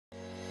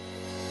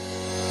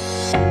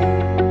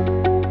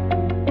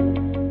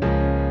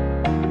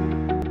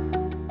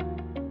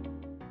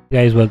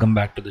Guys, welcome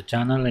back to the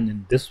channel, and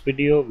in this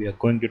video we are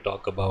going to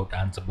talk about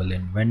Ansible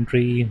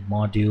inventory,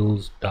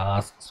 modules,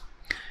 tasks,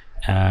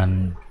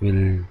 and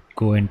we'll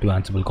go into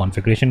Ansible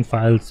configuration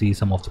files, see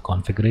some of the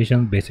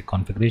configurations, basic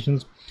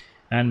configurations,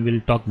 and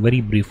we'll talk very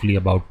briefly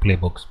about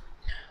playbooks.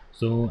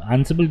 So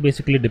Ansible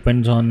basically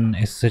depends on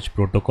SSH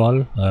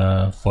protocol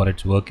for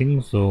its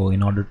working. So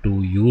in order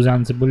to use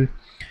Ansible,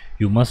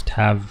 you must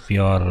have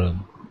your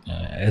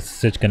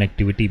SSH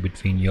connectivity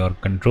between your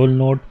control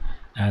node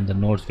and the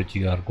nodes which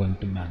you are going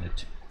to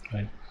manage,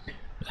 right?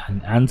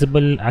 And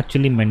Ansible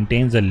actually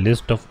maintains a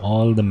list of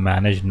all the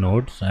managed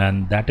nodes,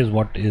 and that is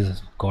what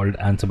is called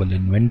Ansible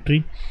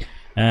inventory,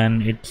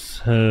 and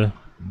it's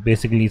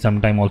basically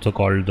sometimes also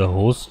called the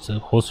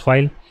host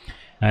file,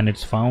 and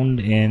it's found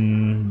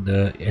in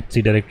the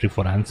etc directory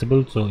for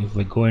Ansible. So if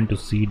we go into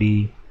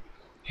cd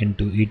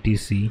into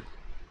etc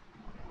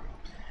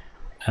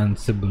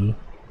Ansible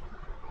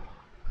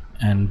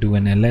and do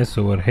an ls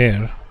over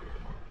here,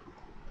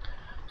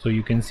 so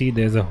you can see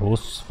there's a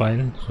hosts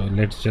file. So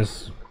let's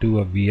just do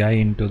a vi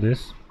into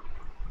this,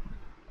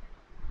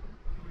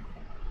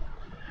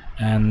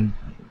 and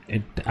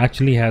it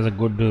actually has a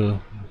good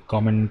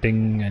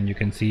commenting, and you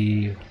can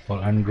see for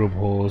ungroup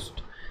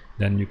host,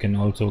 then you can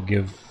also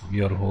give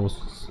your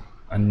hosts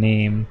a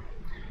name,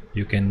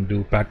 you can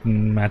do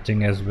pattern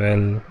matching as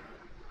well,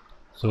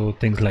 so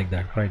things like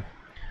that, right?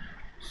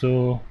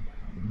 So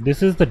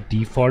this is the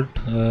default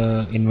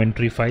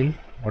inventory file,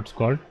 what's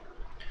called,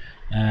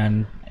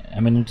 and I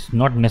mean it's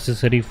not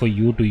necessary for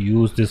you to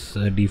use this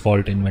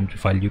default inventory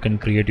file. You can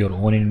create your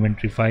own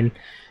inventory file,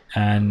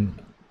 and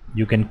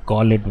you can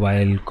call it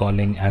while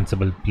calling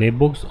Ansible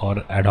playbooks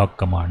or ad hoc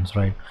commands,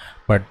 right?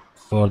 But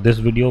for this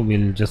video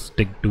we'll just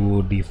stick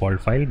to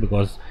default file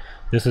because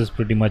this is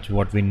pretty much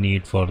what we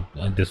need for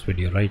this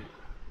video, right?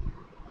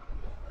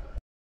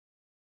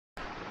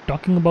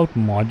 Talking about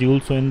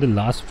modules, so in the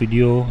last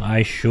video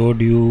I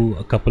showed you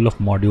a couple of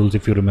modules,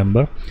 if you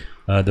remember,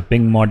 the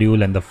ping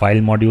module and the file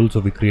module.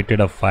 So we created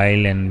a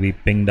file and we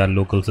pinged our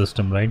local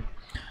system, right?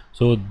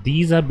 So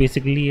these are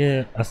basically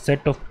a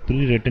set of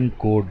pre-written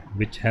code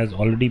which has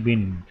already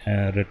been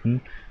written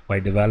by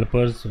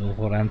developers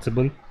for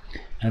Ansible,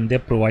 and they're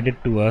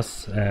provided to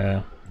us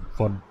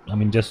for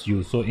just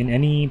use. So in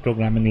any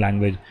programming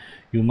language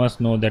you must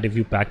know that if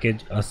you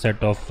package a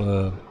set of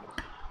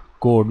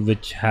code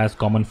which has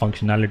common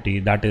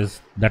functionality, that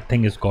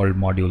thing is called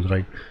modules,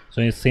 right? So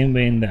in the same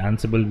way in the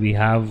Ansible we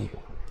have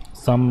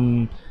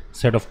some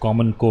set of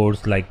common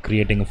codes like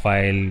creating a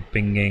file,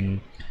 pinging,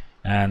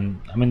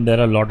 and there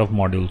are a lot of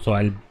modules. So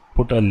I'll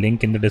put a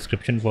link in the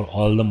description for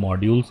all the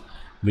modules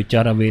which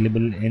are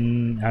available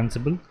in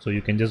Ansible, so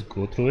you can just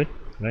go through it,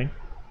 right?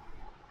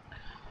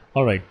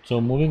 Alright,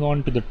 so moving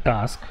on to the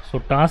task. So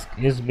task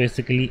is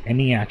basically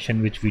any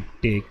action which we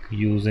take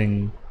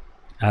using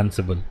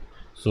Ansible.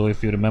 So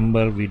if you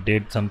remember, we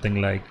did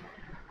something like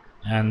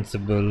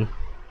Ansible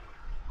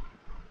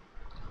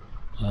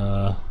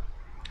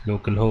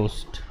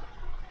localhost,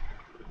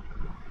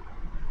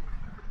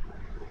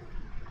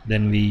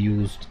 then we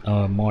used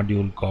a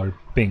module called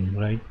ping,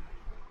 right?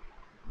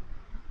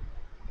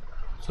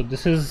 So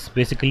this is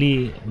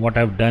basically what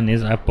I've done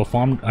is I've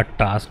performed a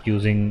task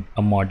using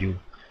a module.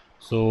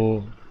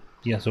 So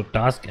yeah, so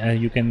task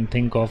you can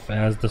think of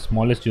as the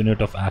smallest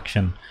unit of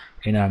action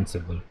in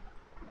Ansible.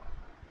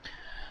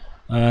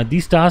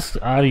 These tasks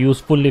are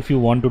useful if you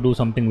want to do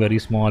something very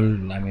small,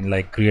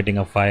 like creating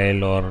a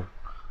file or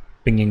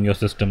pinging your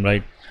system,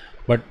 right?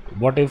 But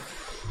what if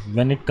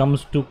when it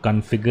comes to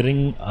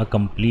configuring a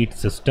complete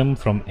system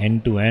from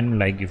end to end,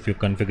 like if you're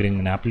configuring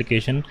an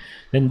application,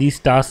 then these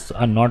tasks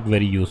are not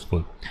very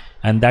useful,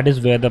 and that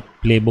is where the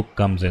playbook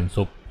comes in.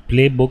 So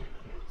playbook,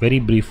 very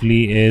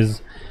briefly,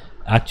 is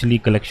actually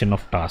collection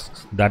of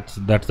tasks. That's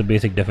the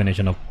basic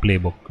definition of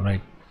playbook,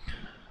 right?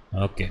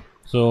 Okay,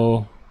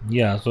 so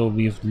yeah, so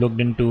we've looked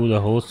into the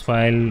host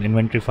file,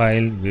 inventory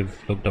file, we've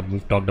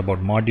talked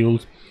about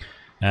modules,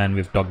 and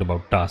we've talked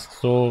about tasks.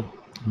 So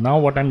now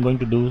what I'm going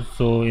to do,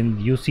 so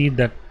you see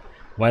that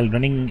while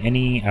running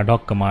any ad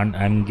hoc command,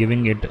 I'm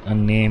giving it a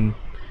name.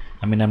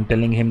 I'm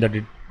telling him that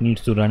it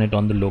needs to run it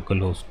on the local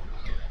host.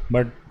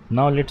 But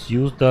now let's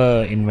use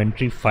the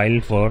inventory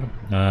file for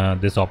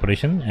this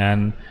operation,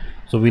 and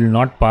so we'll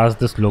not pass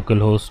this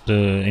localhost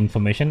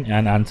information,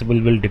 and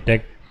Ansible will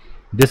detect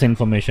this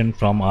information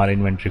from our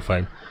inventory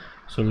file.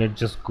 So let's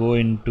just go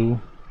into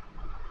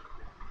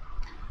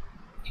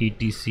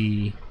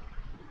etc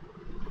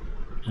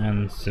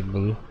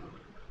Ansible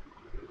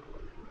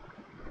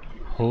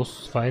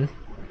hosts file.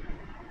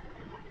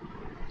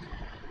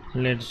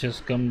 Let's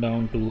just come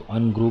down to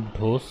ungrouped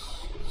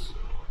hosts,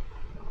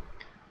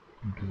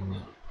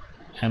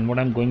 and what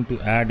I'm going to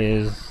add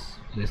is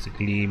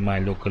basically my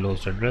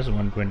localhost address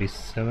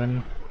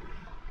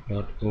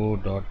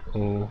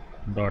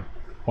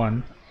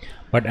 127.0.0.1.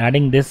 but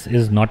adding this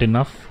is not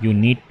enough. You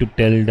need to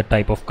tell the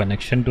type of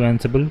connection to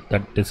Ansible,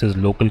 that this is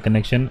local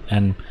connection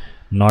and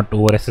not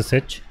over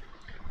SSH.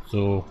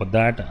 So for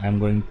that I'm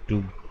going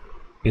to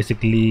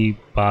basically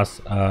pass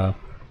a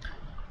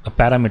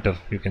parameter,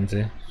 you can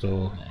say.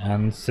 So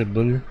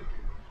Ansible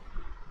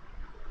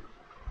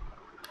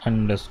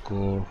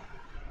underscore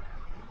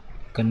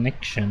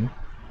connection,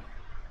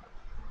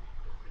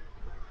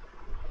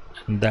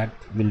 and that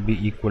will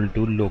be equal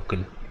to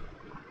local.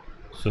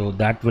 So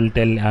that will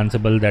tell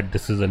Ansible that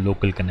this is a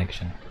local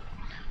connection.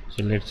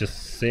 So let's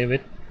just save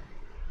it,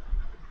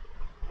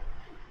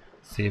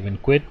 save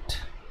and quit.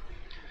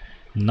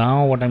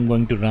 Now what I'm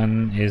going to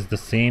run is the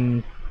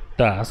same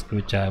task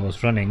which I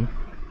was running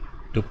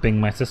to ping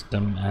my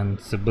system,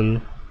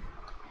 Ansible,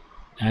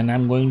 and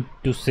I'm going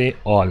to say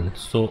all.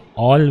 So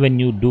all, when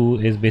you do,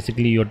 is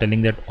basically you're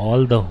telling that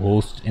all the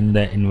hosts in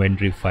the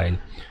inventory file,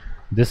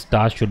 this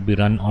task should be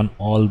run on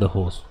all the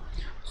hosts.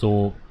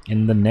 So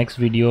in the next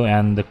video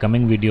and the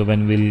coming video,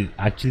 when we'll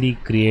actually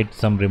create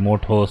some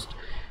remote host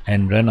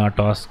and run our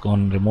task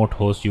on remote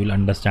host, you'll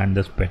understand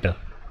this better.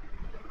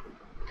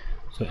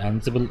 So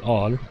Ansible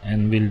all,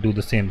 and we'll do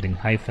the same thing,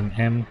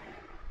 -m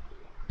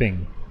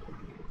ping,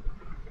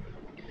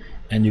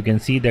 and you can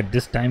see that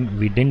this time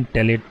we didn't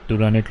tell it to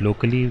run it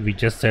locally. We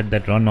just said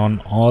that run on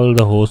all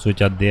the hosts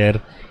which are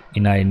there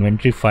in our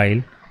inventory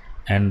file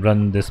and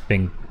run this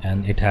ping,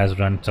 and it has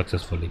run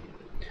successfully.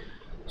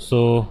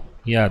 So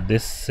yeah,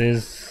 this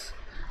is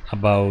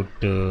about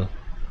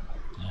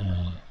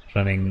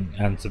running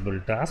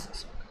Ansible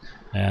tasks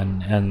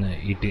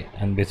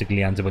and basically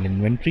Ansible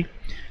inventory.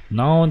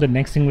 Now the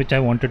next thing which I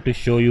wanted to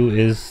show you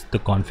is the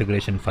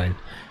configuration file.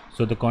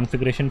 So the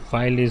configuration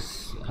file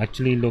is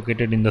actually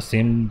located in the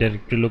same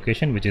directory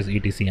location, which is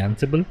etc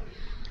Ansible,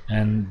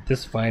 and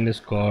this file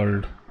is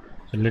called,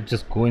 so let's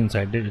just go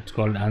inside it, it's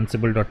called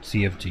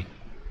ansible.cfg,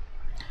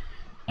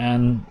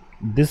 and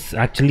this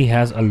actually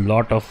has a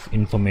lot of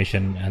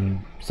information,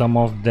 and some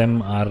of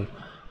them are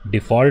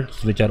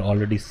defaults which are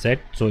already set.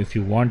 So if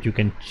you want, you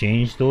can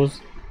change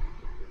those.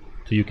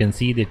 So you can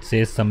see that it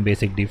says some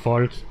basic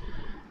defaults.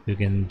 You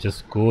can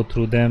just go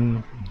through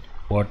them,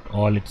 what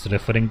all it's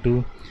referring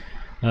to.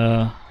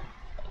 The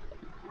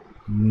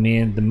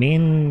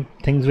main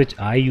things which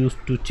I used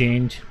to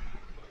change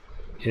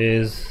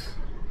is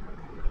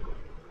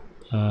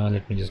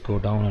let me just go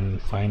down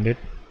and find it,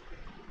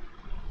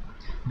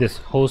 this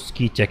host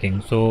key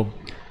checking. So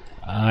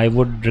I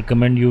would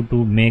recommend you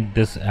to make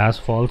this as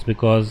false,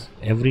 because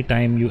every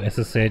time you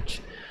SSH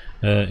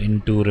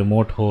into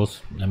remote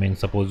host, I mean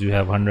suppose you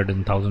have hundreds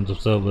and thousands of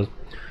servers,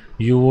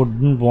 you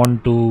wouldn't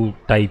want to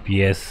type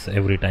yes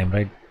every time,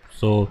 right?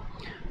 So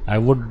I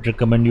would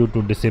recommend you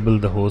to disable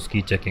the host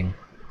key checking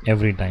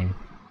every time.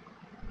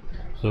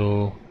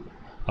 So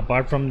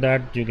apart from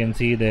that, you can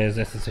see there's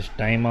SSH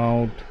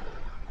timeout,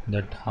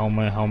 that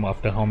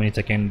after how many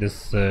seconds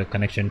this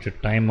connection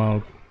should time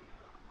out,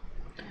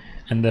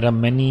 and there are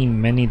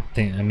many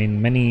things, I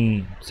mean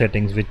many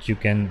settings which you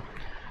can,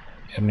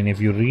 I mean if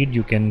you read,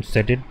 you can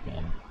set it,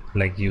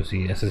 like you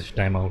see SSH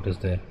timeout is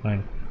there,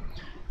 right?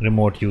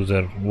 Remote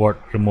user, what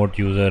remote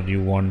user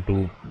you want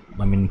to,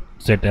 I mean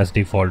set as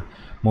default.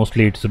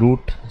 Mostly it's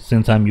root.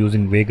 Since I'm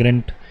using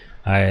Vagrant,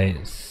 I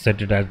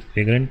set it as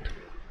Vagrant,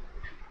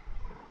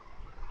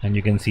 and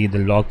you can see the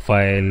log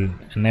file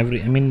and I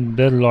mean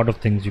there are a lot of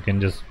things. You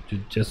can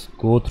just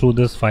go through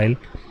this file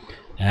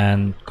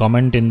and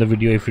comment in the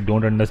video if you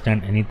don't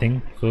understand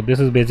anything. So this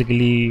is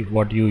basically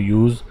what you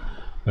use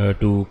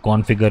to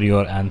configure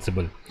your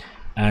Ansible.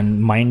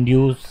 And mind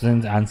you,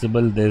 since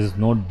Ansible there's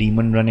no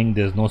daemon running,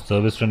 there's no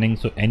service running,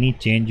 so any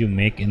change you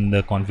make in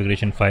the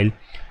configuration file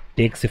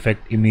takes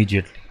effect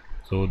immediately.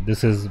 So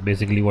this is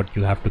basically what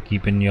you have to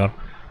keep in your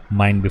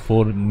mind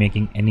before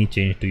making any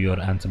change to your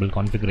Ansible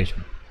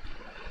configuration.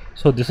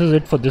 So this is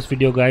it for this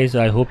video, guys.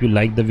 I hope you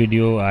liked the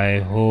video. I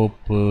hope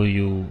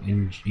you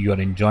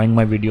are enjoying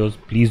my videos.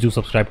 Please do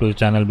subscribe to the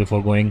channel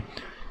before going,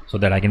 so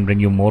that I can bring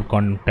you more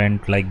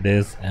content like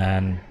this,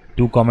 and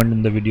do comment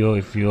in the video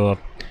if you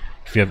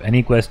have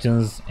any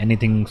questions,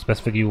 anything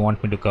specific you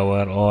want me to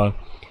cover, or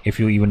if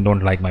you even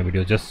don't like my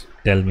video, just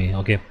tell me.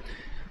 Okay,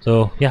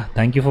 so yeah,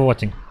 thank you for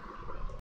watching.